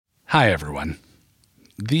Hi, everyone.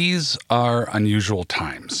 These are unusual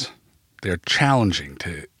times. They're challenging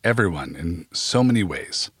to everyone in so many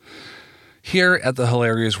ways. Here at the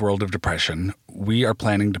Hilarious World of Depression, we are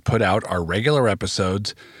planning to put out our regular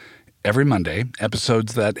episodes every Monday,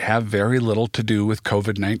 episodes that have very little to do with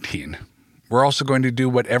COVID-19. We're also going to do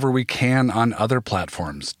whatever we can on other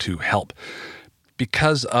platforms to help.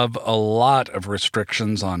 Because of a lot of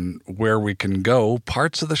restrictions on where we can go,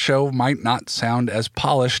 parts of the show might not sound as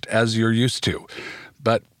polished as you're used to.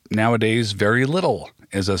 But nowadays, very little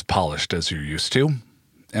is as polished as you're used to,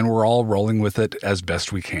 and we're all rolling with it as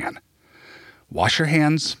best we can. Wash your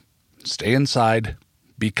hands, stay inside,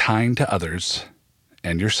 be kind to others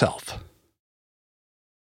and yourself.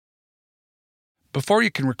 Before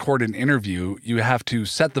you can record an interview, you have to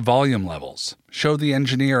set the volume levels, show the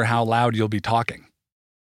engineer how loud you'll be talking.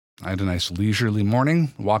 I had a nice leisurely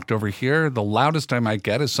morning, walked over here. The loudest I might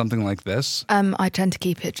get is something like this. I tend to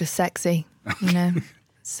keep it just sexy, you know.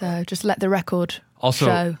 So just let the record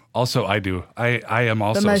show. Also, I do. I am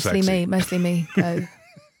also but sexy. Mostly me. Go.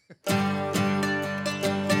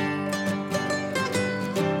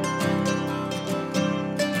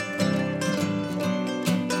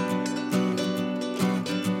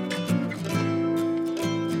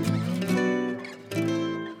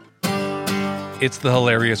 It's the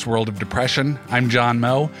Hilarious World of Depression. I'm John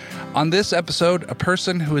Moe. On this episode, a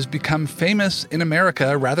person who has become famous in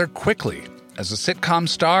America rather quickly as a sitcom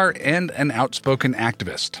star and an outspoken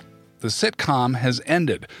activist. The sitcom has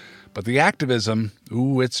ended, but the activism,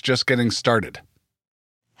 it's just getting started.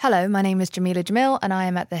 Hello, my name is Jameela Jamil, and I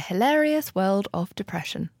am at the Hilarious World of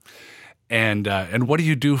Depression. And what do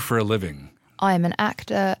you do for a living? I am an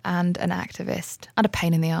actor and an activist, and a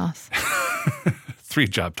pain in the ass. 3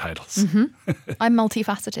 job titles. Mm-hmm. I'm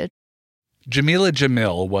multifaceted. Jameela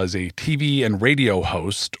Jamil was a TV and radio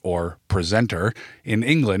host, or presenter, in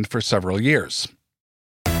England for several years.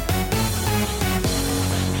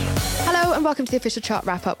 Hello and welcome to the official chart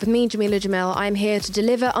wrap-up with me, Jameela Jamil. I'm here to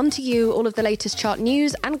deliver unto you all of the latest chart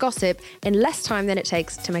news and gossip in less time than it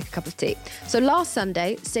takes to make a cup of tea. So last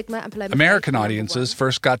Sunday, Sigma and Paloma... American audiences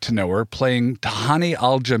first got to know her playing Tahani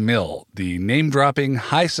Al-Jamil, the name-dropping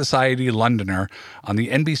high society Londoner on the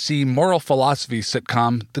NBC moral philosophy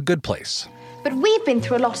sitcom The Good Place. But we've been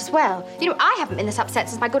through a lot as well. You know, I haven't been this upset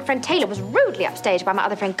since my good friend Taylor was rudely upstaged by my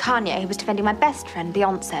other friend Kanye, who was defending my best friend,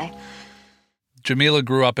 Beyonce. Jameela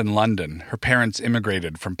grew up in London. Her parents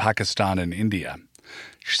immigrated from Pakistan and India.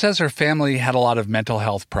 She says her family had a lot of mental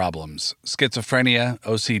health problems: schizophrenia,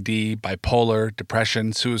 OCD, bipolar,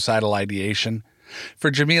 depression, suicidal ideation. For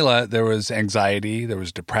Jameela, there was anxiety, there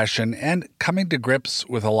was depression, and coming to grips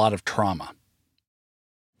with a lot of trauma.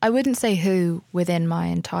 I wouldn't say who within my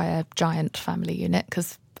entire giant family unit,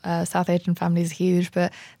 because South Asian family is huge,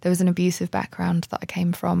 but there was an abusive background that I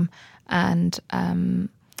came from, and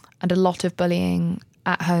a lot of bullying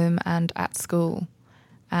at home and at school.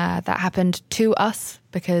 That happened to us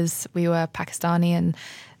because we were Pakistani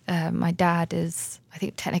and my dad is, I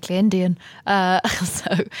think, technically Indian.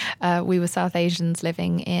 So we were South Asians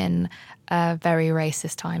living in a very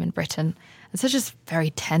racist time in Britain. And so just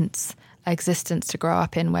very tense existence to grow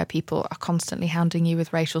up in, where people are constantly hounding you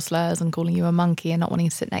with racial slurs and calling you a monkey and not wanting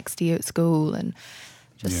to sit next to you at school, and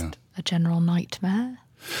just a general nightmare.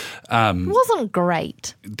 It wasn't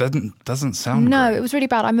great. It doesn't sound No, great. It was really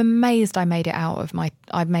bad. I'm amazed I made it out of my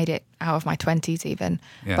 20s even.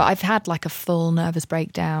 Yeah. But I've had like a full nervous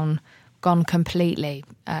breakdown, gone completely,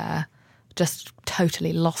 just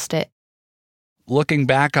totally lost it. Looking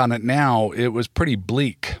back on it now, it was pretty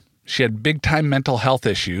bleak. She had big-time mental health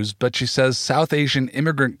issues, but she says South Asian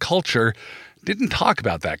immigrant culture didn't talk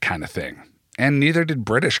about that kind of thing, and neither did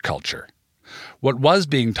British culture. What was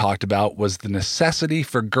being talked about was the necessity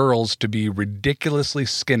for girls to be ridiculously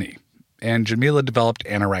skinny, and Jameela developed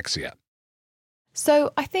anorexia.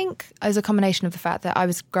 So I think it was a combination of the fact that I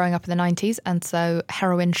was growing up in the 90s, and so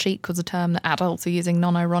heroin chic was a term that adults were using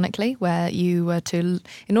non-ironically, where you were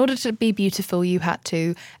in order to be beautiful, you had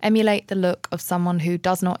to emulate the look of someone who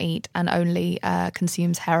does not eat and only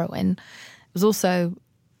consumes heroin. It was also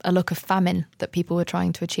a look of famine that people were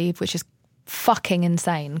trying to achieve, which is fucking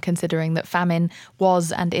insane, considering that famine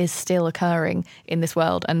was and is still occurring in this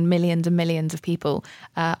world, and millions of people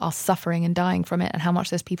are suffering and dying from it, and how much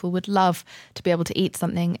those people would love to be able to eat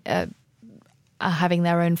something, having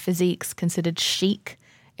their own physiques considered chic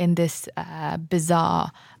in this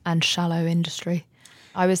bizarre and shallow industry.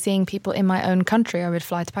 I was seeing people in my own country. I would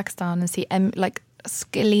fly to Pakistan and see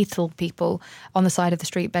skeletal people on the side of the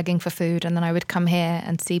street begging for food, and then I would come here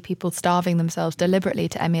and see people starving themselves deliberately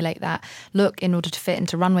to emulate that look in order to fit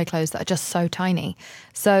into runway clothes that are just so tiny.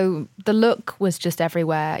 So the look was just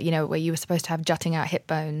everywhere, you know, where you were supposed to have jutting out hip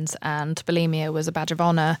bones, and bulimia was a badge of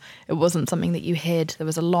honor. It wasn't something that you hid. There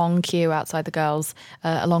was a long queue outside the girls,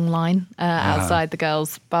 a long line outside the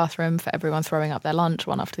girls' bathroom for everyone throwing up their lunch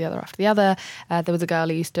one after the other. There was a girl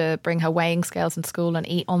who used to bring her weighing scales in school and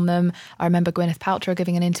eat on them. I remember Gwyneth Paltrow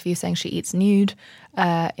giving an interview saying she eats nude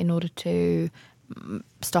in order to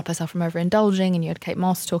stop herself from overindulging. And you had Kate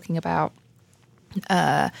Moss talking about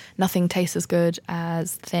nothing tastes as good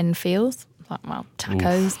as thin feels. Like, well,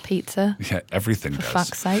 tacos, pizza. Yeah, everything for does.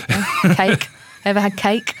 fuck's sake. Yeah. Cake. Ever had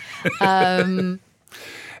cake?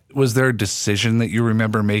 Was there a decision that you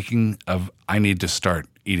remember making of, I need to start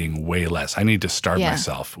eating way less, I need to starve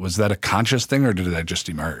myself? Was that a conscious thing, or did that just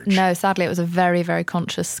emerge? No, sadly, it was a very, very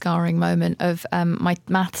conscious, scarring moment of my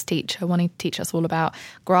maths teacher wanting to teach us all about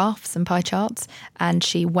graphs and pie charts, and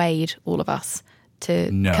she weighed all of us to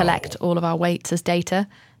collect all of our weights as data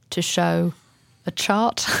to show a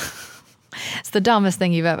chart. It's the dumbest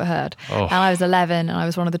thing you've ever heard. Oh. And I was 11 and I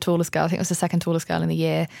was one of the tallest girls. I think I was the second tallest girl in the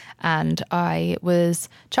year. And I was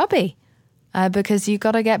chubby because you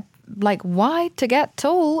got to get wide to get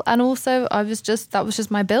tall. And also that was just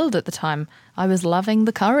my build at the time. I was loving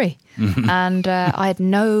the curry. And I had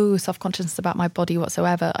no self-consciousness about my body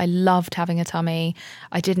whatsoever. I loved having a tummy.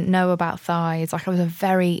 I didn't know about thighs. I was a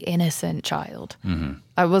very innocent child. Mm-hmm.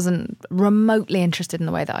 I wasn't remotely interested in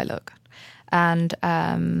the way that I look. And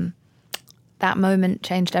that moment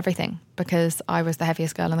changed everything because I was the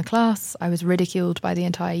heaviest girl in the class. I was ridiculed by the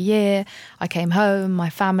entire year. I came home.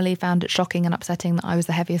 My family found it shocking and upsetting that I was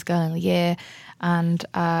the heaviest girl in the year. And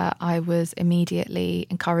I was immediately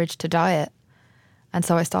encouraged to diet. And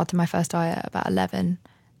so I started my first diet at about 11.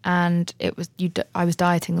 And I was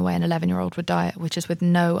dieting the way an 11-year-old would diet, which is with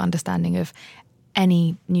no understanding of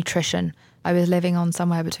any nutrition. I was living on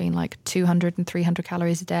somewhere between 200 and 300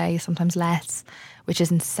 calories a day, sometimes less, which is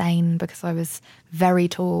insane because I was very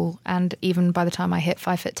tall. And even by the time I hit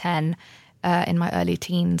 5'10", in my early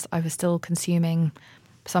teens, I was still consuming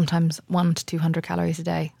sometimes 100 to 200 calories a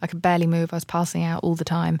day. I could barely move. I was passing out all the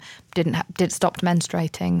time, stopped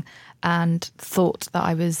menstruating, and thought that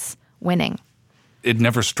I was winning. It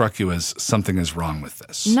never struck you as something is wrong with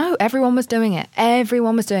this? No, everyone was doing it.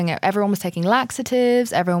 Everyone was doing it. Everyone was taking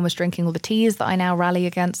laxatives. Everyone was drinking all the teas that I now rally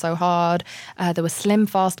against so hard. There were Slim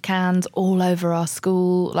Fast cans all over our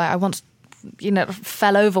school. I once,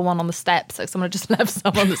 fell over one on the steps. Someone had just left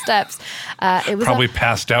some on the steps. It was probably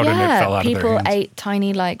passed out and it fell out of their hands. People ate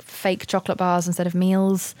tiny, fake chocolate bars instead of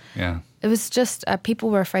meals. Yeah. It was just,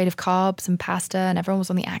 people were afraid of carbs and pasta, and everyone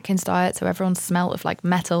was on the Atkins diet, so everyone smelled of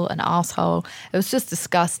metal and arsehole. It was just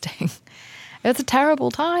disgusting. It was a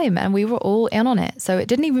terrible time, and we were all in on it. So it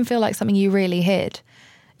didn't even feel like something you really hid.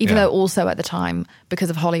 Even though also at the time,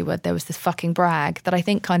 because of Hollywood, there was this fucking brag that I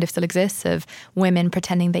think kind of still exists of women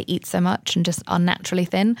pretending they eat so much and just unnaturally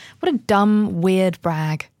thin. What a dumb, weird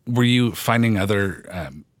brag. Were you finding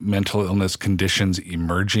other mental illness conditions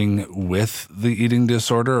emerging with the eating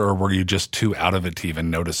disorder, or were you just too out of it to even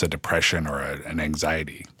notice a depression or an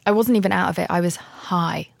anxiety? I wasn't even out of it. I was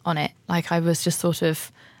high on it. I was just sort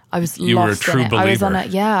of... I was you lost were a true in it. believer. I was on it.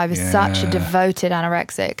 Yeah, I was such a devoted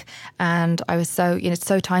anorexic, and I was so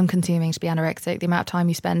so time consuming to be anorexic. The amount of time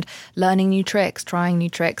you spend learning new tricks, trying new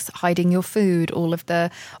tricks, hiding your food, all of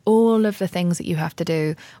the things that you have to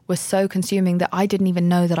do was so consuming that I didn't even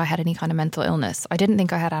know that I had any kind of mental illness. I didn't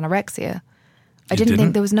think I had anorexia. I didn't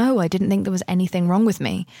think there was anything wrong with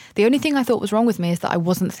me. The only thing I thought was wrong with me is that I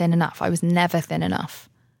wasn't thin enough. I was never thin enough.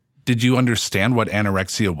 Did you understand what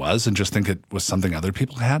anorexia was and just think it was something other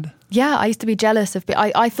people had? Yeah, I used to be jealous of...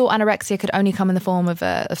 I thought anorexia could only come in the form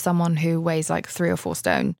of someone who weighs 3 or 4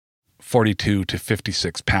 stone. 42 to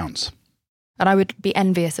 56 pounds. And I would be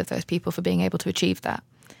envious of those people for being able to achieve that.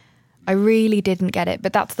 I really didn't get it.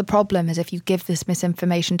 But that's the problem, is if you give this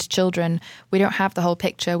misinformation to children, we don't have the whole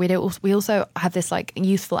picture. We also have this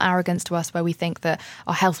youthful arrogance to us where we think that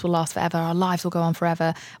our health will last forever, our lives will go on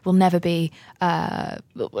forever, we'll never face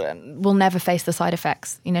the side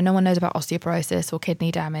effects. No one knows about osteoporosis or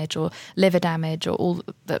kidney damage or liver damage or all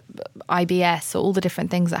the IBS or all the different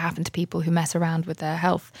things that happen to people who mess around with their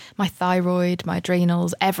health. My thyroid, my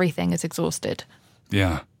adrenals, everything is exhausted.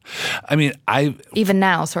 Yeah. I mean, even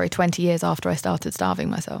now, 20 years after I started starving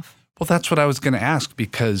myself. Well, that's what I was going to ask,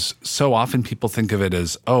 because so often people think of it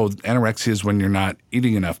as, anorexia is when you're not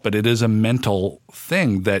eating enough, but it is a mental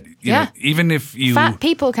thing that, you know, even if you... Fat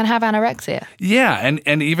people can have anorexia. Yeah,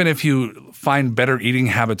 and even if you find better eating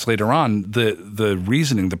habits later on, the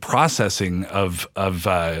reasoning, the processing of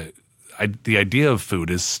the idea of food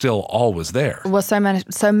is still always there. Well, so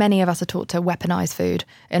many of us are taught to weaponize food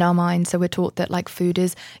in our minds. So we're taught that like food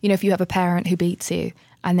is, you know, if you have a parent who beats you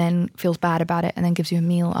and then feels bad about it and then gives you a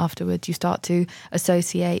meal afterwards, you start to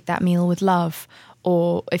associate that meal with love.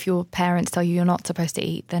 Or if your parents tell you you're not supposed to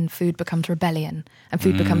eat, then food becomes rebellion and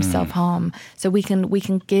food becomes self-harm. So we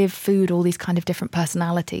can give food all these kind of different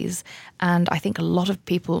personalities. And I think a lot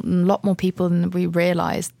more people than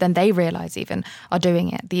they realize even, are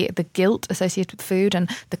doing it. The guilt associated with food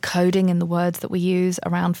and the coding in the words that we use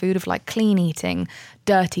around food of like clean eating,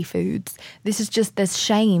 dirty foods. This is just, there's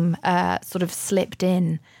shame sort of slipped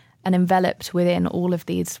in and enveloped within all of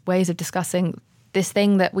these ways of discussing this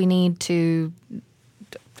thing that we need to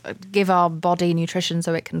give our body nutrition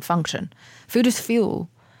so it can function. Food is fuel,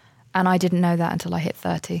 and I didn't know that until I hit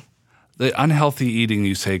 30. The unhealthy eating,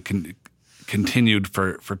 you say, continued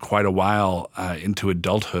for quite a while into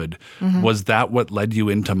adulthood. Mm-hmm. Was that what led you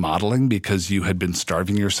into modeling, because you had been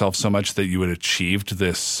starving yourself so much that you had achieved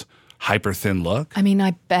this hyper thin look? I mean,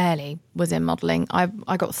 I barely was in modeling.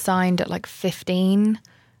 I got signed at like 15.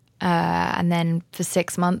 And then for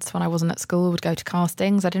 6 months when I wasn't at school, I would go to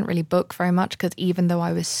castings. I didn't really book very much because even though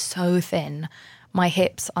I was so thin, my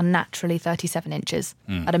hips are naturally 37 inches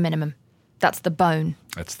at a minimum. That's the bone.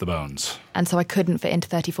 That's the bones. And so I couldn't fit into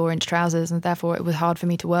 34-inch trousers, and therefore it was hard for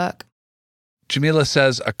me to work. Jameela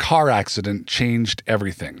says a car accident changed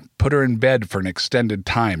everything, put her in bed for an extended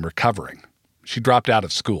time recovering. She dropped out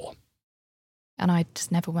of school. And I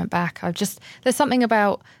just never went back. There's something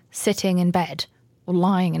about sitting in bed or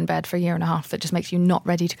lying in bed for a year and a half that just makes you not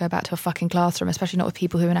ready to go back to a fucking classroom, especially not with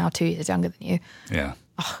people who are now 2 years younger than you. Yeah.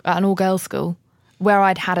 At an all-girls school where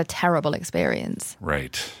I'd had a terrible experience.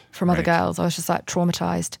 Right. From other girls. I was just like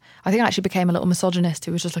traumatized. I think I actually became a little misogynist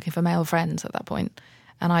who was just looking for male friends at that point.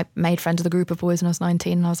 And I made friends with a group of boys when I was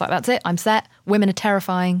 19 and I was like, that's it, I'm set. Women are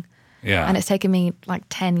terrifying. Yeah. And it's taken me like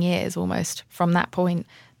 10 years almost from that point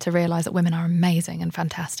to realise that women are amazing and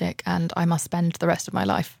fantastic and I must spend the rest of my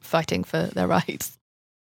life fighting for their rights.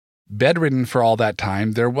 Bedridden for all that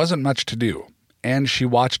time, there wasn't much to do, and she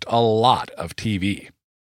watched a lot of TV.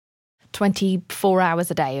 24 hours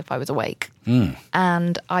a day if I was awake.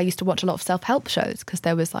 And I used to watch a lot of self-help shows because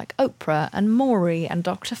there was like Oprah and Maury and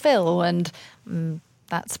Dr. Phil and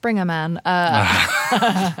that Springer man.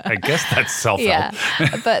 I guess that's self-help.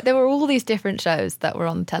 Yeah, but there were all these different shows that were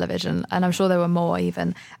on television, and I'm sure there were more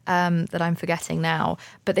even that I'm forgetting now.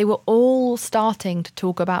 But they were all starting to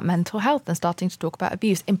talk about mental health and starting to talk about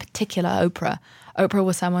abuse, in particular Oprah. Oprah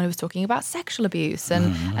was someone who was talking about sexual abuse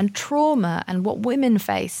and trauma and what women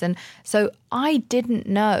face. And so I didn't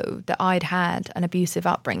know that I'd had an abusive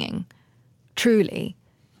upbringing, truly,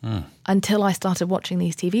 until I started watching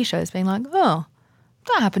these TV shows being like, oh,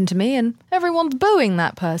 that happened to me and everyone's booing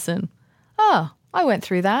that person. Oh, I went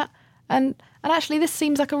through that. And actually this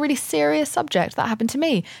seems like a really serious subject. That happened to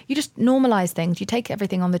me. You just normalize things. You take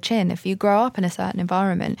everything on the chin. If you grow up in a certain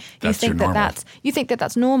environment, you think that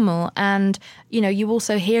that's normal. And, you know, you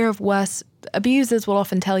also hear of worse. Abusers will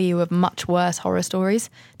often tell you of much worse horror stories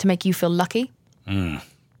to make you feel lucky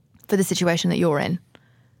for the situation that you're in.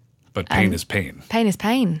 But pain is pain. Pain is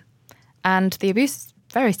pain. And the abuse is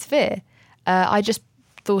very severe. I just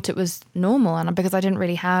thought it was normal, and because I didn't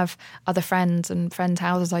really have other friends and friends'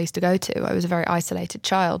 houses I used to go to, I was a very isolated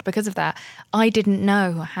child. Because of that, I didn't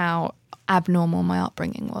know how abnormal my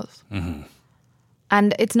upbringing was. Mm-hmm.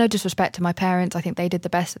 And it's no disrespect to my parents. I think they did the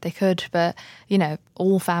best that they could, but, you know,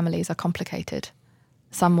 all families are complicated,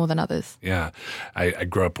 some more than others. Yeah. I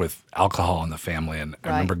grew up with alcohol in the family, and I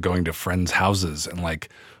remember going to friends' houses and like,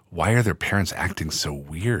 why are their parents acting so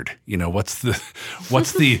weird? You know, what's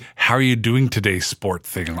the how are you doing today sport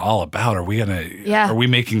thing all about? Are we are we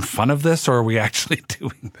making fun of this, or are we actually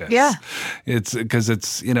doing this? Yeah. It's because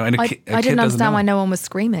it's, you know, and I didn't understand why no one was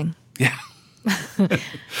screaming. Yeah. The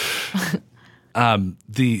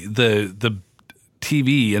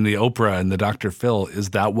TV and the Oprah and the Dr. Phil, is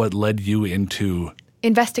that what led you into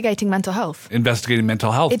investigating mental health? Investigating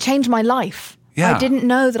mental health. It changed my life. Yeah. I didn't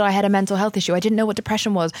know that I had a mental health issue. I didn't know what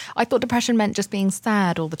depression was. I thought depression meant just being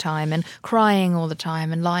sad all the time and crying all the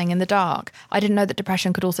time and lying in the dark. I didn't know that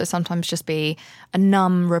depression could also sometimes just be a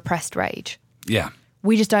numb, repressed rage. Yeah.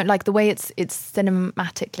 We just don't like the way it's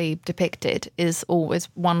cinematically depicted is always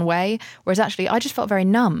one way, whereas actually I just felt very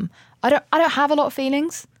numb. I don't have a lot of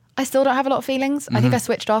feelings. I still don't have a lot of feelings. I think I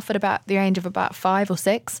switched off at about the age of about 5 or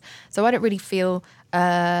 6. So I don't really feel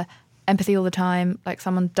empathy all the time. Like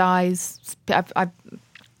someone dies. I've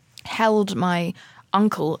held my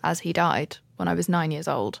uncle as he died when I was 9 years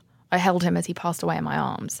old. I held him as he passed away in my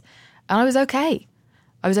arms. And I was okay.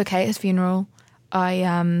 I was okay at his funeral.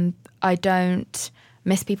 I don't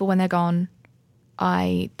miss people when they're gone.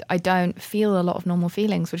 I don't feel a lot of normal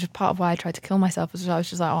feelings, which is part of why I tried to kill myself. Was I was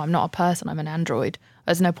just like, oh, I'm not a person, I'm an android.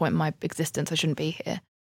 There's no point in my existence, I shouldn't be here.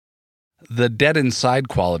 The dead inside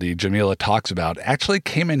quality Jameela talks about actually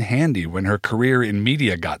came in handy when her career in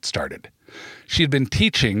media got started. She had been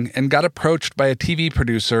teaching and got approached by a TV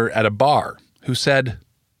producer at a bar who said,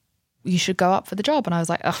 you should go up for the job. And I was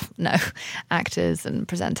like, oh, no, actors and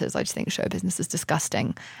presenters, I just think show business is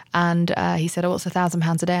disgusting. And he said, oh, it's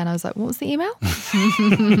 £1,000 a day. And I was like, what was the email?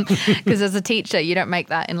 Because as a teacher, you don't make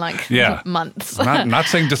that in like months. not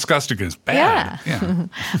saying disgusting is bad. Yeah.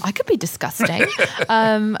 I could be disgusting.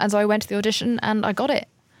 And so I went to the audition and I got it.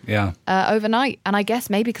 Yeah. Overnight. And I guess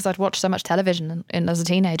maybe because I'd watched so much television and as a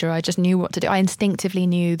teenager, I just knew what to do. I instinctively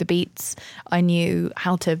knew the beats. I knew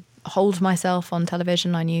how to hold myself on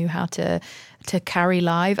television. I knew how to carry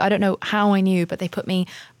live. I don't know how I knew, but they put me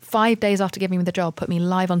 5 days after giving me the job, put me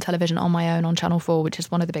live on television on my own on Channel 4, which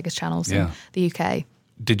is one of the biggest channels in the UK.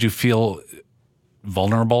 Did you feel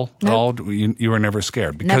vulnerable at all? You were never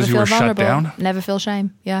scared because you were vulnerable. Shut down? Never feel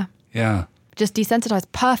shame. Yeah. Yeah. Just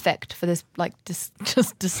desensitized. Perfect for this like just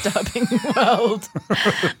disturbing world.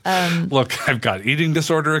 Look, I've got eating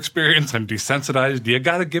disorder experience. I'm desensitized. You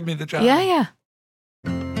got to give me the job. Yeah.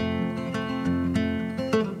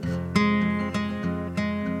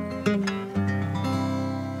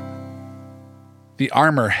 The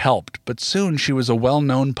armor helped, but soon she was a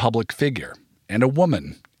well-known public figure and a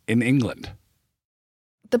woman in England.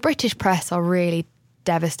 The British press are really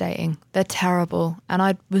devastating. They're terrible. And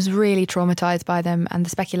I was really traumatized by them and the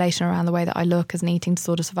speculation around the way that I look as an eating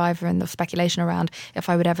disorder survivor and the speculation around if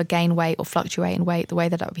I would ever gain weight or fluctuate in weight, the way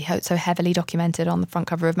that would be so heavily documented on the front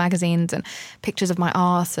cover of magazines and pictures of my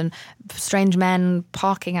arse and strange men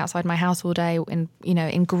parking outside my house all day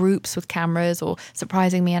in groups with cameras or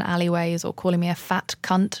surprising me in alleyways or calling me a fat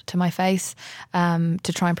cunt to my face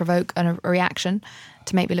to try and provoke a reaction,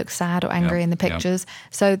 to make me look sad or angry in the pictures.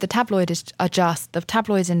 So the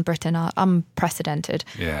tabloids in Britain are unprecedented.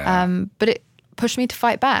 But it pushed me to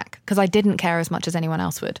fight back because I didn't care as much as anyone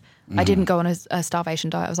else would. I didn't go on a starvation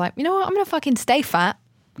diet. I was like, you know what, I'm going to fucking stay fat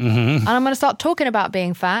and I'm going to start talking about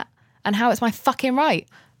being fat and how it's my fucking right.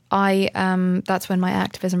 That's when my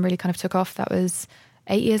activism really kind of took off. That was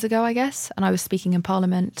 8 years ago, I guess. And I was speaking in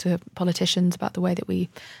Parliament to politicians about the way that we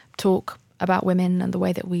talk about women and the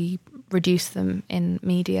way that we reduce them in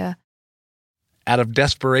media. Out of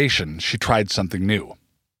desperation, she tried something new.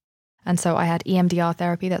 And so I had EMDR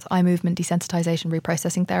therapy, that's eye movement desensitization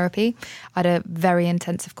reprocessing therapy. I had a very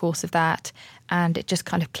intensive course of that, and it just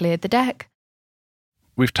kind of cleared the deck.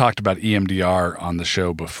 We've talked about EMDR on the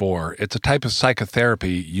show before. It's a type of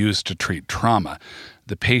psychotherapy used to treat trauma.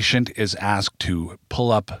 The patient is asked to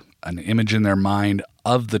pull up an image in their mind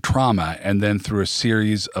of the trauma, and then through a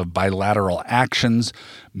series of bilateral actions,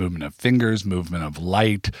 movement of fingers, movement of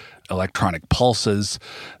light, electronic pulses,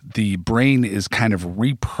 the brain is kind of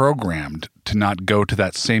reprogrammed to not go to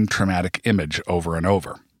that same traumatic image over and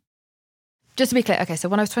over. Just to be clear, okay, so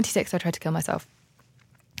when I was 26, I tried to kill myself.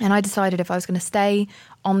 And I decided if I was going to stay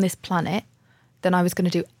on this planet, then I was going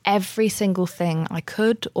to do every single thing I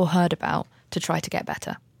could or heard about to try to get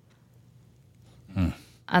better.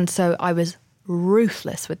 And so I was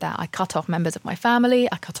ruthless with that. I cut off members of my family.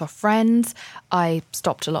 I cut off friends. I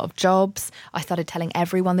stopped a lot of jobs. I started telling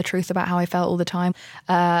everyone the truth about how I felt all the time.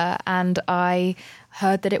 And I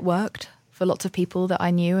heard that it worked for lots of people that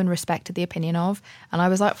I knew and respected the opinion of. And I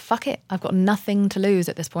was like, fuck it. I've got nothing to lose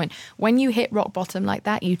at this point. When you hit rock bottom like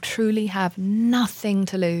that, you truly have nothing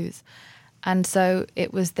to lose. And so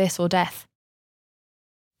it was this or death.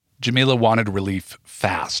 Jameela wanted relief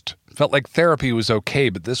fast. Felt like therapy was okay,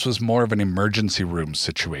 but this was more of an emergency room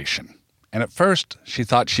situation. And at first, she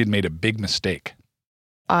thought she'd made a big mistake.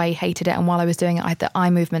 I hated it, and while I was doing it, I had the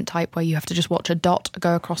eye movement type where you have to just watch a dot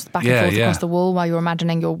go across back and forth across the wall while you're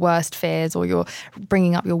imagining your worst fears or you're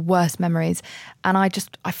bringing up your worst memories. And I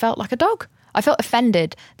felt like a dog. I felt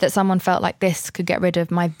offended that someone felt like this could get rid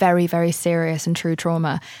of my very, very serious and true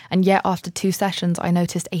trauma. And yet after 2 sessions, I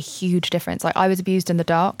noticed a huge difference. Like I was abused in the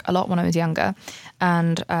dark a lot when I was younger,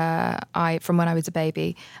 and from when I was a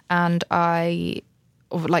baby, and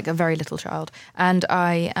like a very little child. And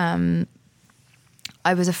I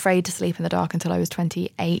was afraid to sleep in the dark until I was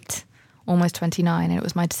 28 almost 29, and it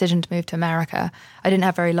was my decision to move to America. I didn't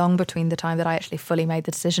have very long between the time that I actually fully made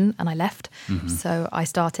the decision and I left. So I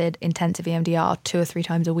started intensive EMDR 2 or 3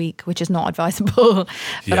 times a week, which is not advisable,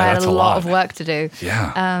 but I had a lot of work to do.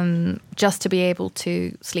 Just to be able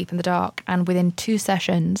to sleep in the dark. And within 2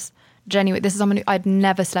 sessions, genuinely, this is someone who I'd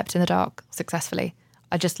never slept in the dark successfully.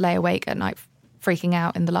 I just lay awake at night freaking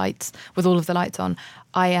out in the lights with all of the lights on.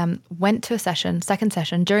 I went to a session, second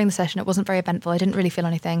session. During the session, it wasn't very eventful. I didn't really feel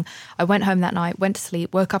anything. I went home that night, went to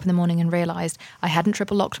sleep, woke up in the morning and realised I hadn't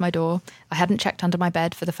triple locked my door. I hadn't checked under my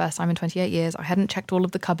bed for the first time in 28 years. I hadn't checked all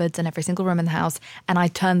of the cupboards in every single room in the house. And I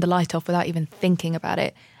turned the light off without even thinking about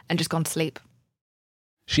it and just gone to sleep.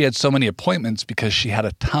 She had so many appointments because she had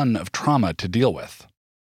a ton of trauma to deal with.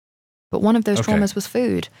 But one of those traumas was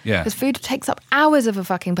food. Yeah. Because food takes up hours of a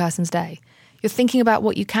fucking person's day. You're thinking about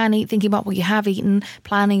what you can eat, thinking about what you have eaten,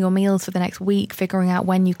 planning your meals for the next week, figuring out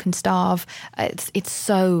when you can starve. It's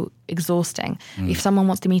so exhausting. If someone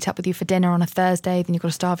wants to meet up with you for dinner on a Thursday, then you've got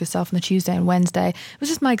to starve yourself on the Tuesday and Wednesday. It was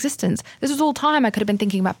just my existence. This was all time I could have been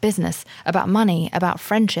thinking about business, about money, about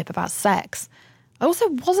friendship, about sex. I also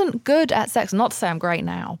wasn't good at sex. Not to say I'm great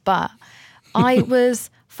now, but I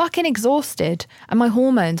was fucking exhausted, and my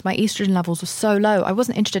hormones, my estrogen levels were so low. I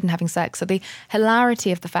wasn't interested in having sex. So the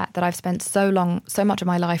hilarity of the fact that I've spent so much of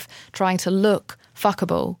my life trying to look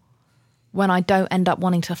fuckable when I don't end up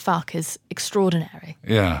wanting to fuck is extraordinary.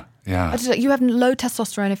 Yeah. You have low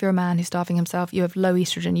testosterone if you're a man who's starving himself. You have low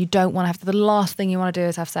estrogen. You don't want to have, the last thing you want to do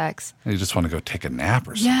is have sex. You just want to go take a nap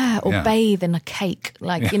or something. Yeah, or bathe in a cake.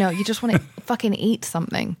 Like, you just want to fucking eat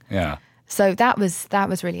something. Yeah. So that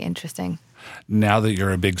was really interesting. Now that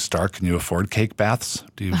you're a big star, can you afford cake baths?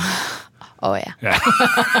 Do you? Oh, yeah.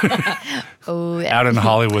 Oh, yeah. Out in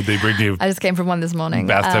Hollywood, they bring you I just came from one this morning.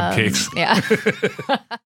 bathtub cakes. Yeah.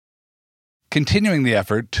 Continuing the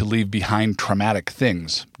effort to leave behind traumatic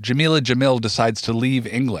things, Jamil decides to leave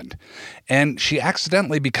England, and she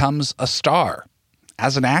accidentally becomes a star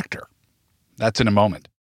as an actor. That's in a moment.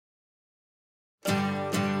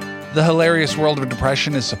 The Hilarious World of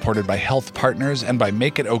Depression is supported by Health Partners and by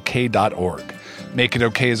MakeItOK.org. Make It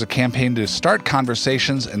OK is a campaign to start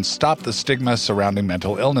conversations and stop the stigma surrounding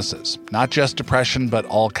mental illnesses. Not just depression, but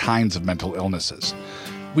all kinds of mental illnesses.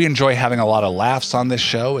 We enjoy having a lot of laughs on this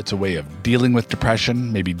show. It's a way of dealing with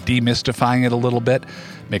depression, maybe demystifying it a little bit,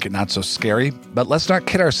 make it not so scary. But let's not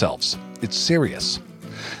kid ourselves. It's serious.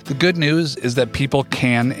 The good news is that people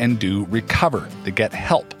can and do recover. They get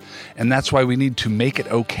help. And that's why we need to make it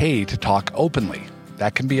okay to talk openly.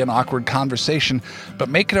 That can be an awkward conversation, but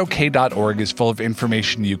MakeItOK.org is full of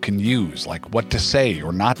information you can use, like what to say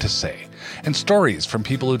or not to say, and stories from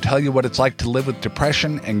people who tell you what it's like to live with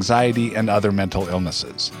depression, anxiety, and other mental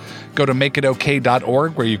illnesses. Go to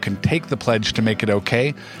MakeItOK.org where you can take the pledge to make it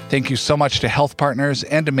okay. Thank you so much to Health Partners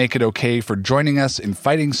and to Make It Okay for joining us in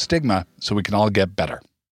fighting stigma so we can all get better.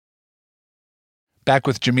 Back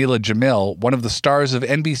with Jameela Jamil, one of the stars of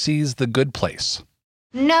NBC's The Good Place.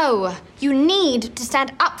 No, you need to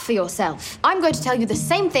stand up for yourself. I'm going to tell you the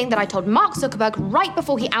same thing that I told Mark Zuckerberg right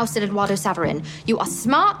before he ousted Eduardo Saverin. You are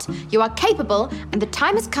smart, you are capable, and the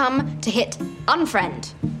time has come to hit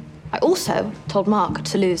unfriend. I also told Mark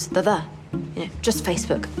to lose the. Just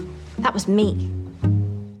Facebook. That was me.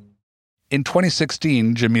 In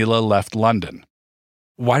 2016, Jameela left London.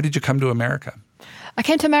 Why did you come to America? I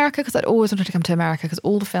came to America because I'd always wanted to come to America because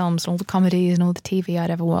all the films and all the comedies and all the TV I'd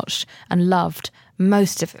ever watched and loved,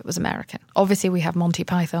 most of it was American. Obviously, we have Monty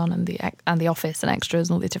Python and the Office and Extras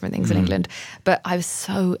and all these different things in England, but I was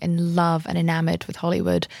so in love and enamored with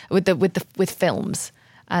Hollywood, with films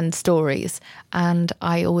and stories, and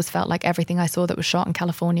I always felt like everything I saw that was shot in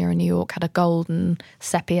California and New York had a golden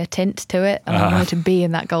sepia tint to it, and I wanted to be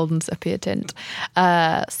in that golden sepia tint,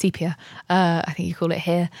 sepia, I think you call it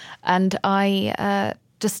here. And I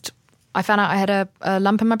found out I had a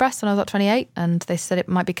lump in my breast when I was about 28, and they said it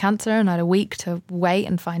might be cancer, and I had a week to wait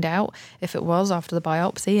and find out if it was after the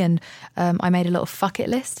biopsy. And I made a little fuck it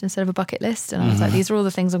list instead of a bucket list, and I was like, these are all the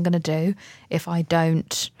things I'm going to do if I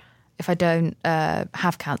don't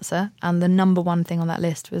have cancer. And the number one thing on that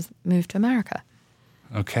list was move to America.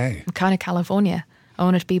 Okay. Kind of California. I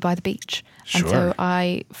wanted to be by the beach. Sure. And so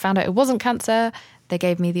I found out it wasn't cancer. They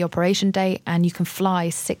gave me the operation date, and you can fly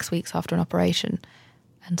 6 weeks after an operation.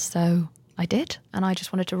 And so I did. And I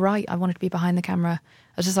just wanted to write. I wanted to be behind the camera.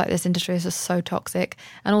 I was just like, this industry is just so toxic.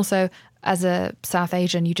 And also, as a South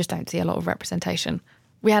Asian, you just don't see a lot of representation.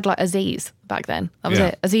 We had like Aziz back then. That was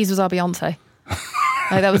it. Aziz was our Beyonce.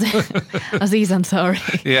 Like, that was it. Aziz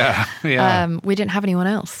Ansari. Yeah. We didn't have anyone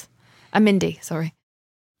else. Mindy, sorry.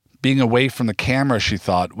 Being away from the camera, she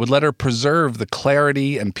thought, would let her preserve the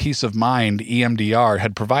clarity and peace of mind EMDR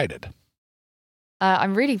had provided.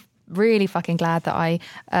 I'm really, really fucking glad that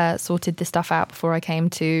I sorted this stuff out before I came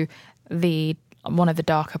to one of the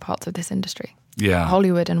darker parts of this industry. Yeah.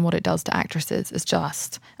 Hollywood and what it does to actresses is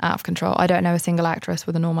just out of control. I don't know a single actress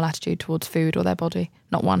with a normal attitude towards food or their body.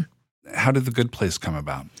 Not one. How did The Good Place come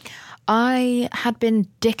about? I had been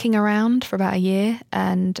dicking around for about a year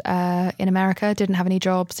and in America, didn't have any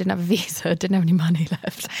jobs, didn't have a visa, didn't have any money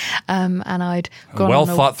left. And I'd gone well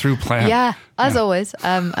thought through plan. Yeah, as always.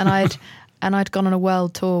 And I'd gone on a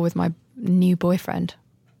world tour with my new boyfriend.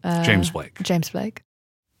 James Blake.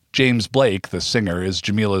 James Blake, the singer, is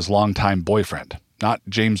Jameela's longtime boyfriend, not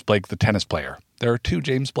James Blake, the tennis player. There are two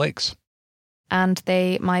James Blakes. And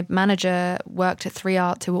my manager worked at 3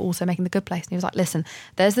 Arts, who were also making The Good Place. And he was like, listen,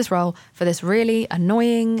 there's this role for this really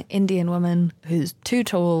annoying Indian woman who's too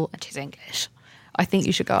tall and she's English. I think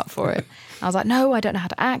you should go up for it. And I was like, no, I don't know how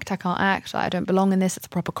to act. I can't act. I don't belong in this. It's a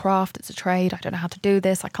proper craft. It's a trade. I don't know how to do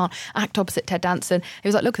this. I can't act opposite Ted Danson. He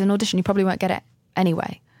was like, look, it's an audition. You probably won't get it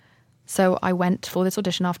anyway. So I went for this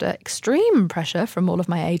audition after extreme pressure from all of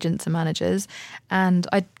my agents and managers. And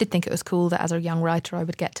I did think it was cool that as a young writer, I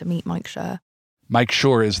would get to meet Mike Schur. Mike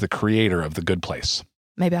Schur is the creator of The Good Place.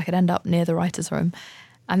 Maybe I could end up near the writer's room.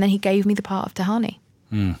 And then he gave me the part of Tahani.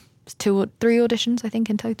 It was 2 or 3 auditions, I think,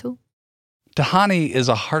 in total. Tahani is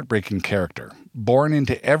a heartbreaking character, born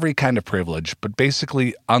into every kind of privilege, but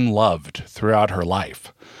basically unloved throughout her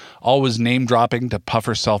life. Always name-dropping to puff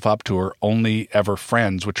herself up to her only ever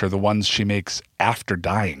friends, which are the ones she makes after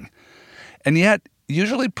dying. And yet,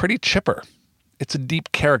 usually pretty chipper. It's a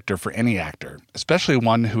deep character for any actor, especially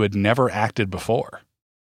one who had never acted before.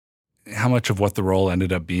 How much of what the role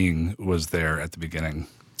ended up being was there at the beginning?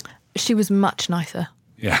 She was much nicer.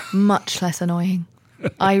 Yeah. Much less annoying.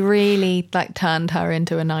 I really turned her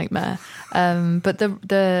into a nightmare. But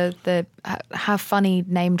her funny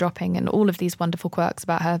name dropping and all of these wonderful quirks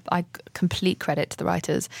about her, I complete credit to the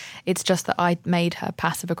writers. It's just that I made her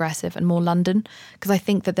passive aggressive and more London, because I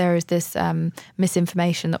think that there is this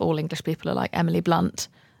misinformation that all English people are like Emily Blunt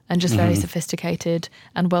and just very sophisticated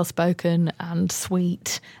and well spoken and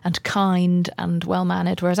sweet and kind and well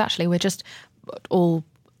mannered, whereas actually we're just all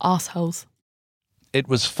arseholes. It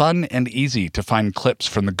was fun and easy to find clips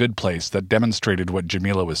from The Good Place that demonstrated what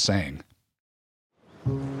Jameela was saying.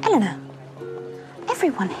 Eleanor,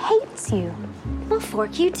 everyone hates you. We'll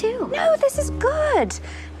fork you too. No, this is good.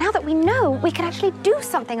 Now that we know, we can actually do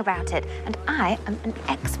something about it. And I am an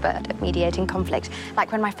expert at mediating conflict.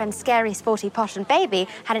 Like when my friend Scary, Sporty, Posh and Baby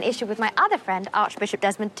had an issue with my other friend, Archbishop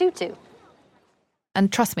Desmond Tutu. And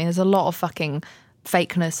trust me, there's a lot of fucking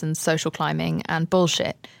fakeness and social climbing and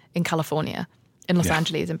bullshit in California. In Los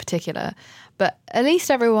Angeles in particular. But at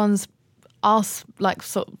least everyone's sort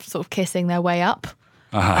of kissing their way up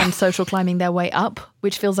and social climbing their way up,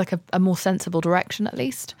 which feels like a more sensible direction at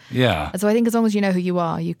least. Yeah. And so I think as long as you know who you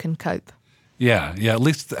are, you can cope. Yeah. At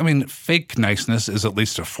least, fake niceness is at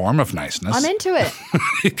least a form of niceness. I'm into it.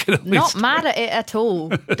 You could at Not least... mad at it at all.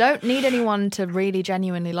 Don't need anyone to really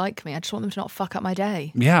genuinely like me. I just want them to not fuck up my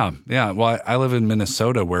day. Yeah. Well, I live in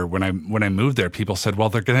Minnesota, where when I moved there, people said, well,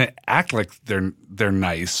 they're going to act like they're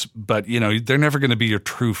nice, but they're never going to be your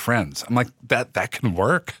true friends. I'm like, that can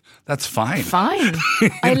work. That's fine. Fine.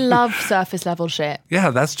 I love surface level shit.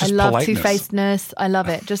 Yeah, that's just I love politeness. two-facedness. I love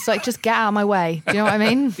it. Just get out of my way. Do you know what I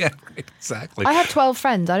mean? Yeah, exactly. I have 12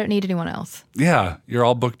 friends. I don't need anyone else. Yeah, you're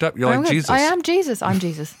all booked up. You're like Jesus. I am Jesus. I'm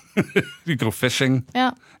Jesus. You go fishing.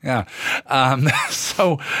 Yeah. Yeah.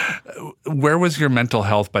 So where was your mental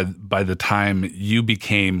health by the time you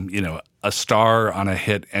became, a star on a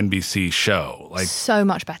hit NBC show? So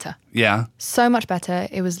much better. Yeah. So much better.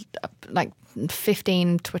 It was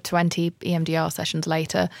 15 to 20 EMDR sessions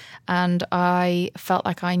later, and I felt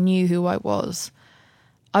like I knew who I was.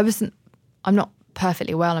 I'm not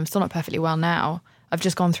perfectly well. I'm still not perfectly well now. I've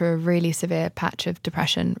just gone through a really severe patch of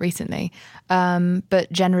depression recently.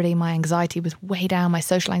 But generally my anxiety was way down. My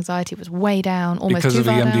social anxiety was way down. Almost because too of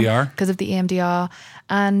far EMDR? down because of the EMDR.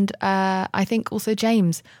 And I think also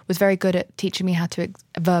James was very good at teaching me how to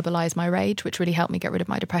verbalize my rage, which really helped me get rid of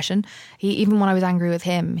my depression. Even when I was angry with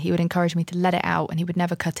him, he would encourage me to let it out and he would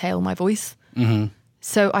never curtail my voice. Mm-hmm.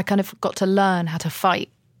 So I kind of got to learn how to fight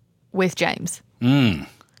with James.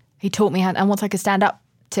 He taught me how, and once I could stand up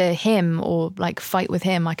to him or fight with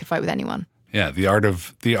him, I could fight with anyone. Yeah, the art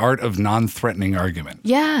of non-threatening argument.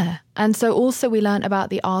 Yeah. And so also we learned about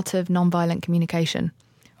the art of nonviolent communication,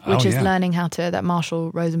 which is learning how to, that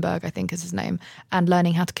Marshall Rosenberg, I think is his name, and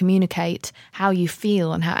learning how to communicate how you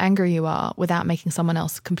feel and how angry you are without making someone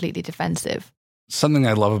else completely defensive. Something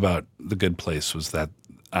I love about The Good Place was that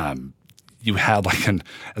you had like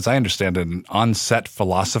as I understand it, an on-set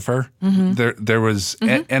philosopher. There was,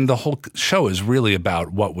 and the whole show is really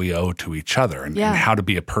about what we owe to each other and how to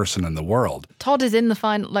be a person in the world. Todd is in the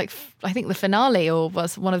final, I think the finale or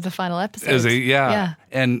was one of the final episodes. Is he? Yeah.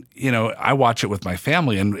 And, I watch it with my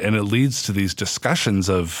family and it leads to these discussions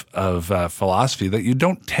of philosophy that you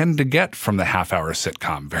don't tend to get from the half-hour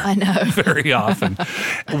sitcom very often.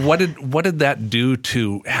 What did that do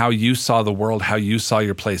to how you saw the world, how you saw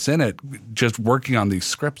your place in it, just working on these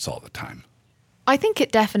scripts all the time? I think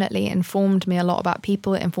it definitely informed me a lot about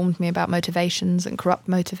people. It informed me about motivations and corrupt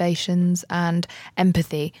motivations and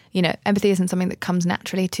empathy. Empathy isn't something that comes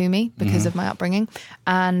naturally to me because of my upbringing.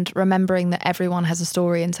 And remembering that everyone has a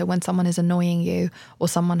story. And so when someone is annoying you or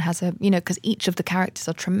someone has because each of the characters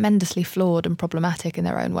are tremendously flawed and problematic in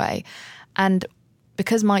their own way. And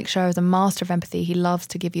because Mike Sherr is a master of empathy, he loves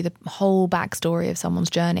to give you the whole backstory of someone's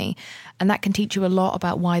journey. And that can teach you a lot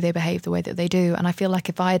about why they behave the way that they do. And I feel like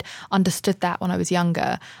if I had understood that when I was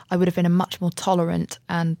younger, I would have been a much more tolerant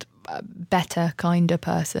and better, kinder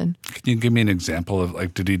person. Can you give me an example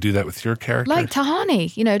of, did he do that with your character? Like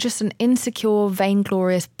Tahani, just an insecure,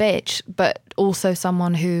 vainglorious bitch, but also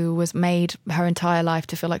someone who was made her entire life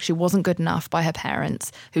to feel like she wasn't good enough by her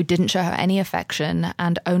parents, who didn't show her any affection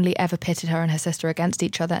and only ever pitted her and her sister against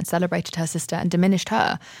each other and celebrated her sister and diminished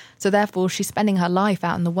her. So therefore, she's spending her life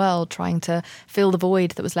out in the world trying to fill the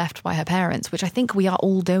void that was left by her parents, which I think we are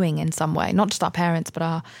all doing in some way, not just our parents, but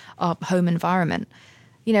our home environment.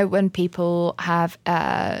 When people have,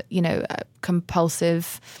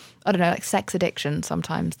 compulsive, sex addiction,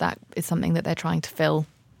 sometimes that is something that they're trying to fill,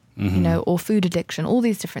 or food addiction, all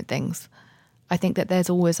these different things. I think that there's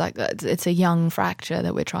always it's a young fracture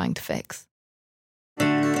that we're trying to fix.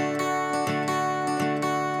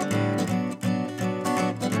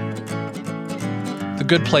 The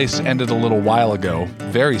Good Place ended a little while ago.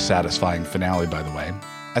 Very satisfying finale, by the way.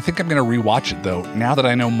 I think I'm going to rewatch it, though, now that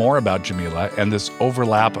I know more about Jameela and this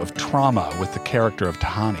overlap of trauma with the character of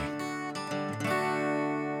Tahani.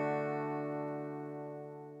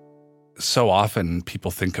 So often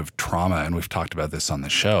people think of trauma, and we've talked about this on the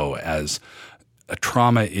show, as a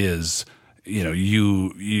trauma is,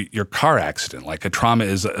 your car accident. Like a trauma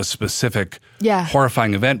is a specific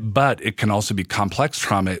horrifying event, but it can also be complex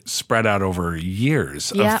trauma spread out over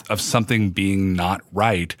years of something being not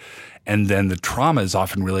right. And then the trauma is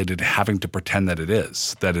often related to having to pretend that it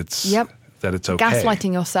is, that it's okay.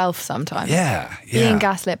 Gaslighting yourself sometimes. Yeah. Being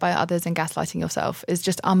gaslit by others and gaslighting yourself is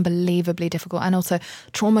just unbelievably difficult. And also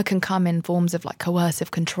trauma can come in forms of coercive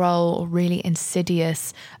control or really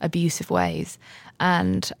insidious, abusive ways.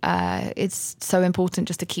 And it's so important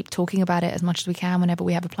just to keep talking about it as much as we can whenever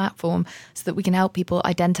we have a platform so that we can help people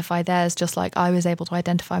identify theirs, just like I was able to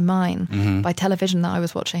identify mine by television that I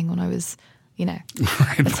was watching when I was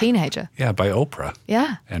a teenager. Yeah, by Oprah.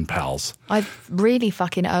 Yeah. And pals. I really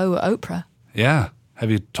fucking owe Oprah. Yeah.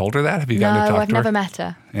 Have you told her that? Have you gotten to talk to her? No, I've never met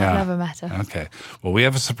her. Yeah. I've never met her. Okay. Well, we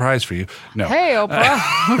have a surprise for you. No. Hey,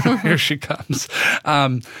 Oprah. Here she comes.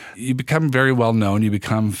 You become very well known. You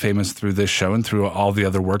become famous through this show and through all the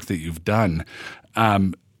other work that you've done.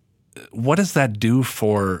 What does that do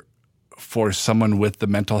for someone with the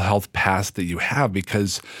mental health past that you have?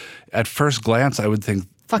 Because at first glance, I would think,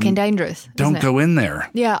 fucking dangerous. Don't go in there.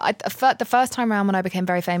 Yeah, the first time around when I became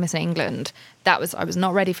very famous in England, I was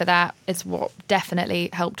not ready for that. It's what definitely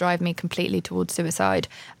helped drive me completely towards suicide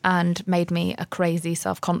and made me a crazy,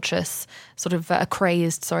 self-conscious,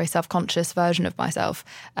 self-conscious version of myself.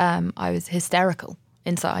 I was hysterical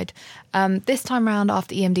inside. This time around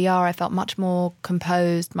after EMDR, I felt much more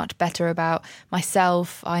composed, much better about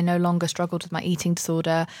myself. I no longer struggled with my eating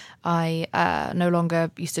disorder. I no longer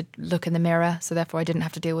used to look in the mirror, so therefore I didn't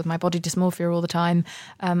have to deal with my body dysmorphia all the time.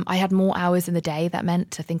 I had more hours in the day that meant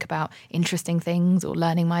to think about interesting things or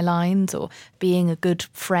learning my lines or being a good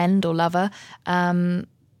friend or lover.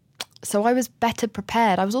 So I was better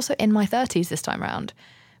prepared. I was also in my 30s this time around.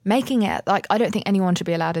 Making it, I don't think anyone should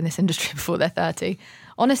be allowed in this industry before they're 30.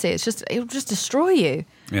 Honestly, it'll just destroy you.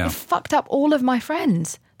 Yeah. It fucked up all of my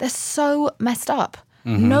friends. They're so messed up.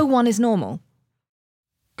 No one is normal.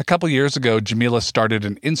 A couple years ago, Jameela started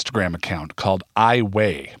an Instagram account called I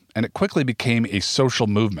Weigh, and it quickly became a social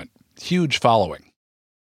movement. Huge following.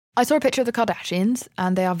 I saw a picture of the Kardashians,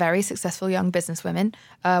 and they are very successful young businesswomen,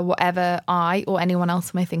 whatever I or anyone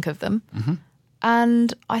else may think of them.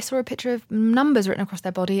 And I saw a picture of numbers written across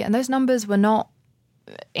their body, and those numbers were not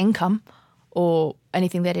income or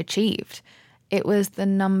anything they'd achieved. It was the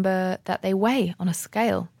number that they weigh on a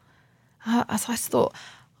scale. So I thought,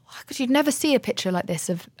 because you'd never see a picture like this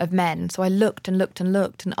of men. So I looked and looked and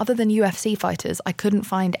looked. And other than UFC fighters, I couldn't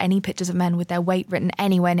find any pictures of men with their weight written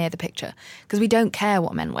anywhere near the picture. Because we don't care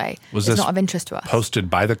what men weigh. Was it's this not of interest to us. Posted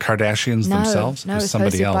by the Kardashians themselves? No, it was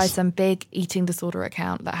somebody posted else? by some big eating disorder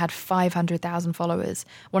account that had 500,000 followers.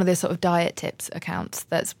 One of those sort of diet tips accounts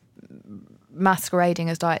that's masquerading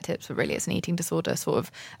as diet tips, but really it's an eating disorder sort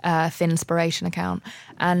of thin-spiration account.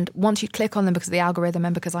 And once you click on them because of the algorithm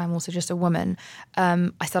and because I'm also just a woman,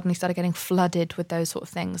 I suddenly started getting flooded with those sort of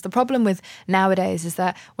things. The problem with nowadays is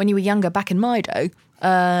that when you were younger, back in my day,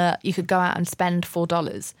 you could go out and spend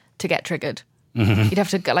 $4 to get triggered. Mm-hmm. You'd have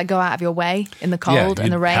to go out of your way in the cold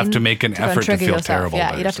and the rain. You'd have to make an effort to feel terrible.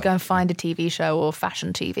 Yeah, you'd have to go and find a TV show or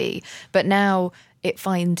fashion TV. But now it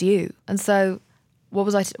finds you. And so what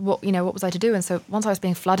was I to do? And so once I was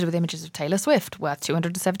being flooded with images of Taylor Swift worth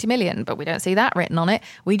 270 million, but we don't see that written on it.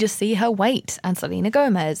 We just see her weight, and Selena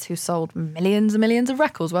Gomez, who sold millions and millions of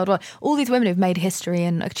records worldwide. All these women who've made history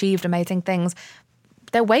and achieved amazing things,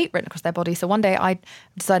 their weight written across their body. So one day I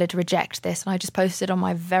decided to reject this, and I just posted on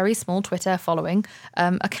my very small Twitter following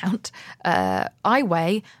account, I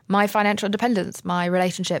weigh my financial independence, my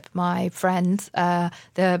relationship, my friends,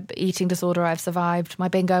 the eating disorder I've survived, my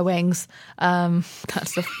bingo wings,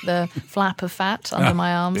 that's the flap of fat under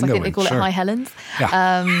my arms. I think they call it High Helens.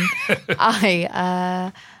 Yeah.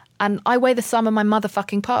 I weigh the sum of my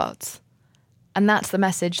motherfucking parts. And that's the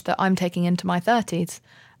message that I'm taking into my 30s.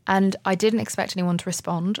 And I didn't expect anyone to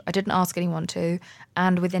respond. I didn't ask anyone to.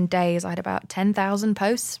 And within days, I had about 10,000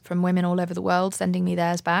 posts from women all over the world sending me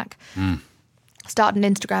theirs back. Started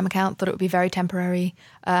an Instagram account, thought it would be very temporary.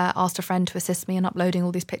 Asked a friend to assist me in uploading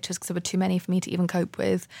all these pictures because there were too many for me to even cope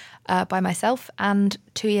with by myself. And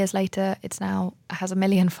 2 years later, it has 1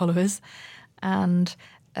 million followers. And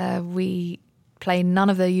we play none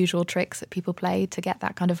of the usual tricks that people play to get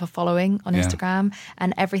that kind of a following on Instagram.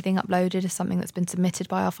 And everything uploaded is something that's been submitted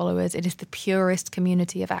by our followers. It is the purest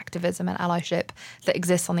community of activism and allyship that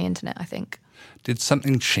exists on the internet, I think. Did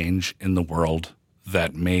something change in the world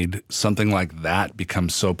that made something like that become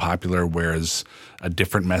so popular, whereas a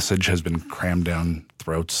different message has been crammed down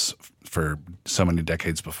throats for so many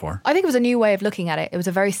decades before? I think it was a new way of looking at it. It was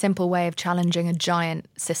a very simple way of challenging a giant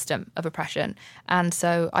system of oppression. And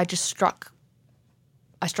so I struck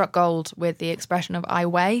gold with the expression of I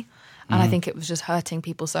weigh, and I think it was just hurting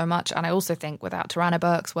people so much. And I also think without Tarana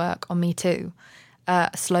Burke's work on Me Too,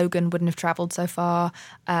 a slogan wouldn't have travelled so far,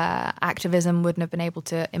 activism wouldn't have been able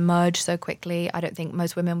to emerge so quickly. I don't think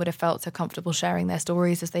most women would have felt so comfortable sharing their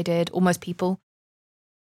stories as they did, or most people.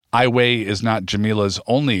 I weigh is not Jameela's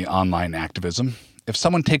only online activism. If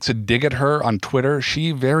someone takes a dig at her on Twitter,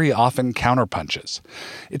 she very often counterpunches.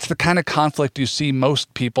 It's the kind of conflict you see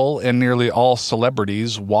most people and nearly all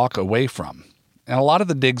celebrities walk away from. And a lot of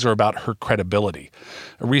the digs are about her credibility.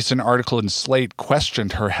 A recent article in Slate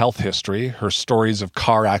questioned her health history, her stories of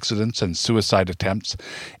car accidents and suicide attempts,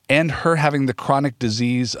 and her having the chronic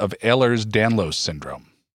disease of Ehlers-Danlos syndrome.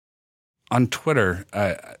 On Twitter,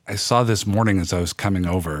 I saw this morning as I was coming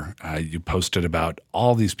over, you posted about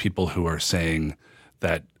all these people who are saying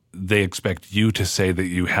that they expect you to say that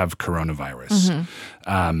you have coronavirus.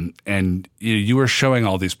 And you were showing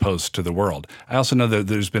all these posts to the world. I also know that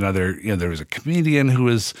there's been other, there was a comedian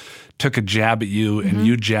who took a jab at you and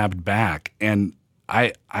you jabbed back. And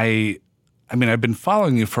I mean, I've been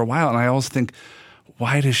following you for a while, and I always think,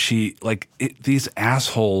 why does she, these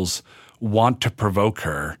assholes want to provoke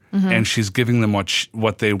her, and she's giving them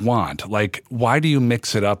what they want. Like, why do you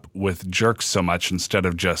mix it up with jerks so much instead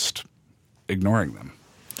of just ignoring them?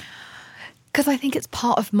 Because I think it's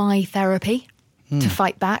part of my therapy to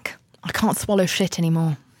fight back. I can't swallow shit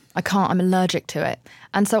anymore. I'm allergic to it.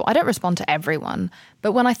 And so I don't respond to everyone.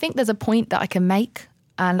 But when I think there's a point that I can make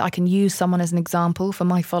and I can use someone as an example for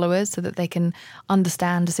my followers so that they can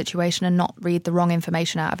understand a situation and not read the wrong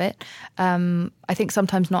information out of it, I think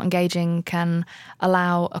sometimes not engaging can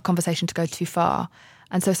allow a conversation to go too far.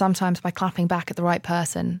 And so sometimes by clapping back at the right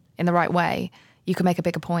person in the right way, you can make a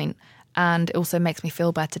bigger point. And it also makes me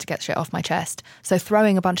feel better to get shit off my chest. So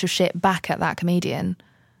throwing a bunch of shit back at that comedian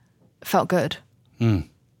felt good.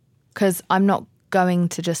 Because I'm not going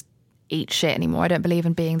to just eat shit anymore. I don't believe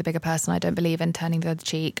in being the bigger person. I don't believe in turning the other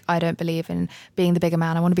cheek. I don't believe in being the bigger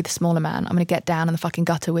man. I want to be the smaller man. I'm going to get down in the fucking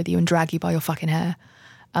gutter with you and drag you by your fucking hair.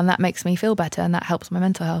 And that makes me feel better, and that helps my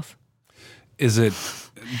mental health. Is it...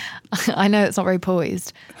 I know it's not very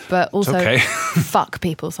poised, but also okay. Fuck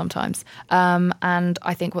people sometimes. And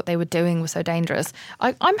I think what they were doing was so dangerous.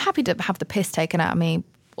 I'm happy to have the piss taken out of me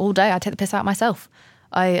all day. I take the piss out of myself.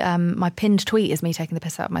 My pinned tweet is me taking the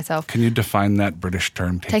piss out of myself. Can you define that British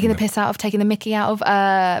term? Taking the piss out of, taking the mickey out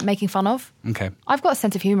of, making fun of. Okay. I've got a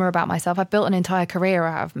sense of humour about myself. I've built an entire career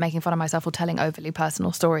out of making fun of myself or telling overly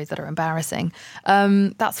personal stories that are embarrassing.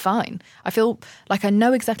 That's fine. I feel like I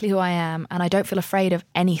know exactly who I am and I don't feel afraid of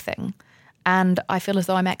anything. And I feel as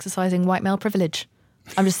though I'm exercising white male privilege.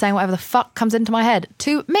 I'm just saying whatever the fuck comes into my head.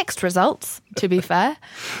 Two mixed results, to be fair.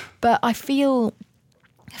 But I feel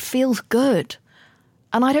it feels good.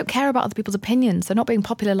 And I don't care about other people's opinions. So not being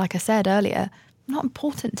popular, like I said earlier, not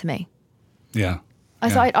important to me. Yeah.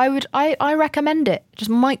 I recommend it. Just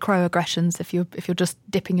microaggressions if you're just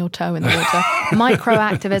dipping your toe in the water.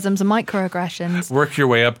 Microactivisms and microaggressions. Work your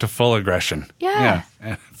way up to full aggression. Yeah.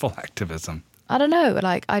 Full activism. I don't know.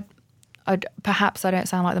 Like perhaps I don't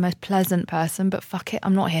sound like the most pleasant person, but fuck it.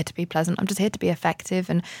 I'm not here to be pleasant. I'm just here to be effective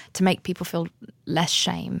and to make people feel less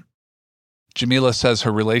shame. Jameela says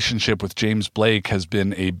her relationship with James Blake has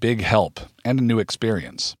been a big help and a new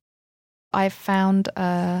experience. I've found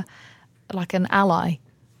like an ally,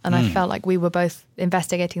 and I felt like we were both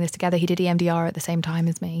investigating this together. He did EMDR at the same time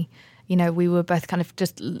as me. You know, we were both kind of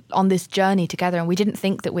just on this journey together, and we didn't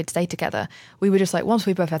think that we'd stay together. We were just like, once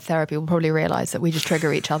we both had therapy, we'll probably realise that we just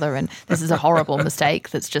trigger each other, and this is a horrible mistake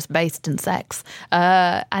that's just based in sex.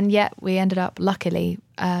 And yet we ended up, luckily,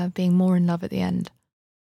 being more in love at the end.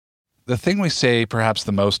 The thing we say perhaps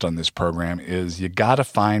the most on this program is you got to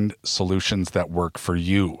find solutions that work for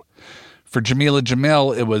you. For Jameela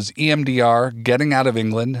Jamil, it was EMDR, getting out of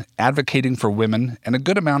England, advocating for women, and a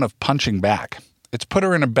good amount of punching back. It's put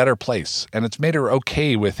her in a better place, and it's made her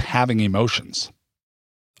okay with having emotions.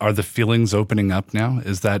 Are the feelings opening up now?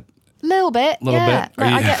 Is that... Little bit. Like,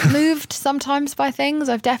 I get moved sometimes by things.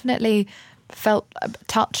 I've definitely felt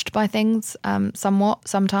touched by things somewhat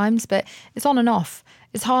sometimes, but it's on and off.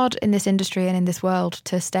 It's hard in this industry and in this world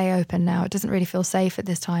to stay open now. It doesn't really feel safe at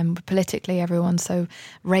this time. Politically, everyone's so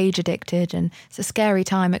rage addicted and it's a scary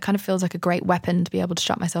time. It kind of feels like a great weapon to be able to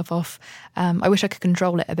shut myself off. I wish I could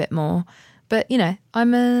control it a bit more. But, you know,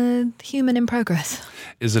 I'm a human in progress.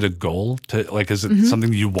 Is it a goal? Is it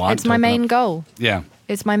something you want? It's my main goal. Yeah.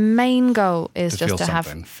 It's my main goal is just to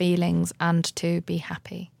something. have feelings and to be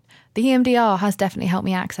happy. The EMDR has definitely helped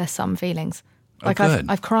me access some feelings. Like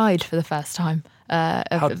I've cried for the first time over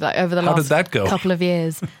the how did last that go? couple of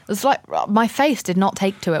years. It's like my face did not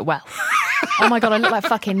take to it well. Oh my God, I looked like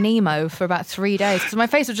fucking Nemo for about 3 days because my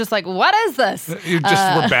face was just like, what is this? You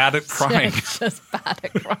just were bad at crying. Just bad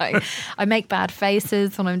at crying. I make bad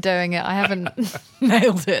faces when I'm doing it. I haven't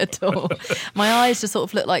nailed it at all. My eyes just sort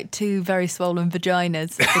of look like two very swollen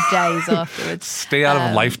vaginas for days afterwards. Stay out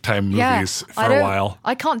of Lifetime movies for a while.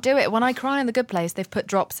 I can't do it. When I cry in The Good Place, they've put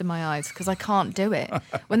drops in my eyes because I can't do it.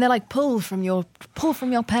 When they're like, pull from your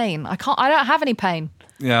pain. I don't have any pain.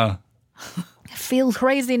 Yeah. I feel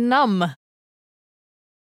crazy numb.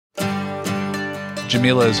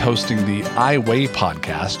 Jameela is hosting the I Weigh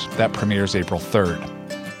podcast that premieres April 3rd.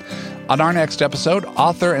 On our next episode,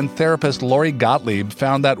 author and therapist Lori Gottlieb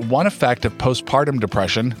found that one effect of postpartum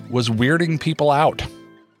depression was weirding people out.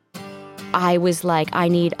 I was like, I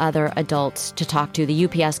need other adults to talk to. The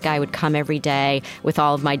UPS guy would come every day with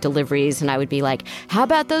all of my deliveries, and I would be like, how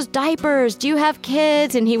about those diapers? Do you have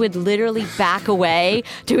kids? And he would literally back away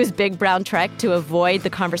to his big brown truck to avoid the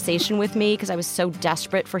conversation with me because I was so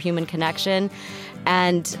desperate for human connection.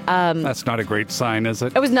 And that's not a great sign, is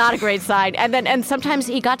it? It was not a great sign. And sometimes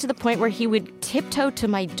he got to the point where he would tiptoe to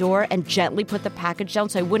my door and gently put the package down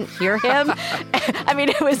so I wouldn't hear him. I mean,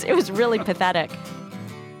 it was really pathetic.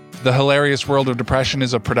 The Hilarious World of Depression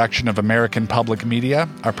is a production of American Public Media.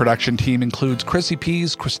 Our production team includes Chrissy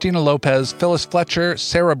Pease, Christina Lopez, Phyllis Fletcher,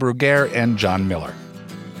 Sarah Bruguer, and John Miller.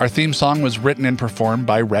 Our theme song was written and performed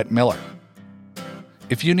by Rhett Miller.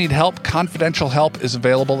 If you need help, confidential help is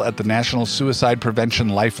available at the National Suicide Prevention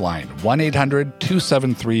Lifeline,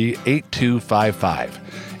 1-800-273-8255.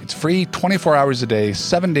 It's free 24 hours a day,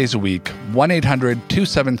 7 days a week,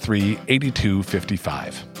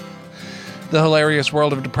 1-800-273-8255. The Hilarious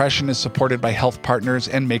World of Depression is supported by Health Partners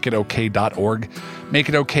and MakeItOK.org. Make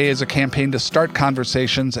It OK is a campaign to start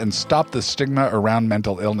conversations and stop the stigma around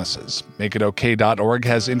mental illnesses. MakeItOK.org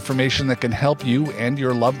has information that can help you and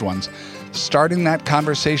your loved ones. Starting that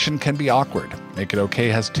conversation can be awkward. Make It OK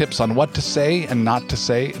has tips on what to say and not to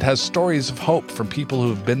say. It has stories of hope from people who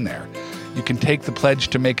have been there. You can take the pledge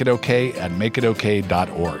to Make It OK at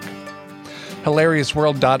MakeItOK.org.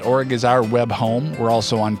 HilariousWorld.org is our web home. We're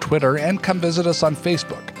also on Twitter, and come visit us on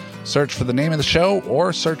Facebook. Search for the name of the show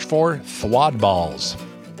or search for Thwad Balls.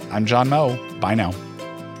 I'm John Moe. Bye now.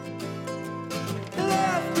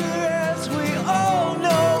 Laughter, as we all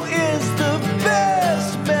know, is the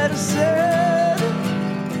best medicine.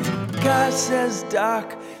 is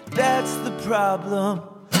dark, that's the problem.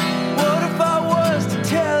 What if I was to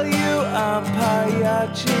tell you I'm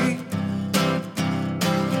Pagliacci?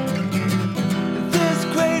 This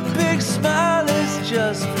great big smile is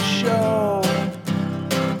just for show.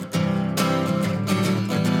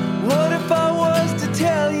 What if I was to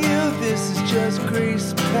tell you this is just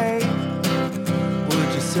grease paint?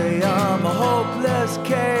 Would you say I'm a hopeless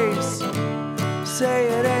case? Say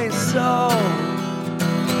it ain't so.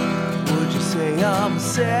 Would you say I'm a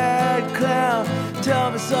sad clown?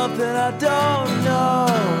 Tell me something I don't know.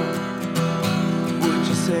 Would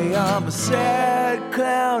you say I'm a sad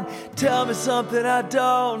clown? Tell me something I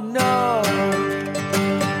don't know.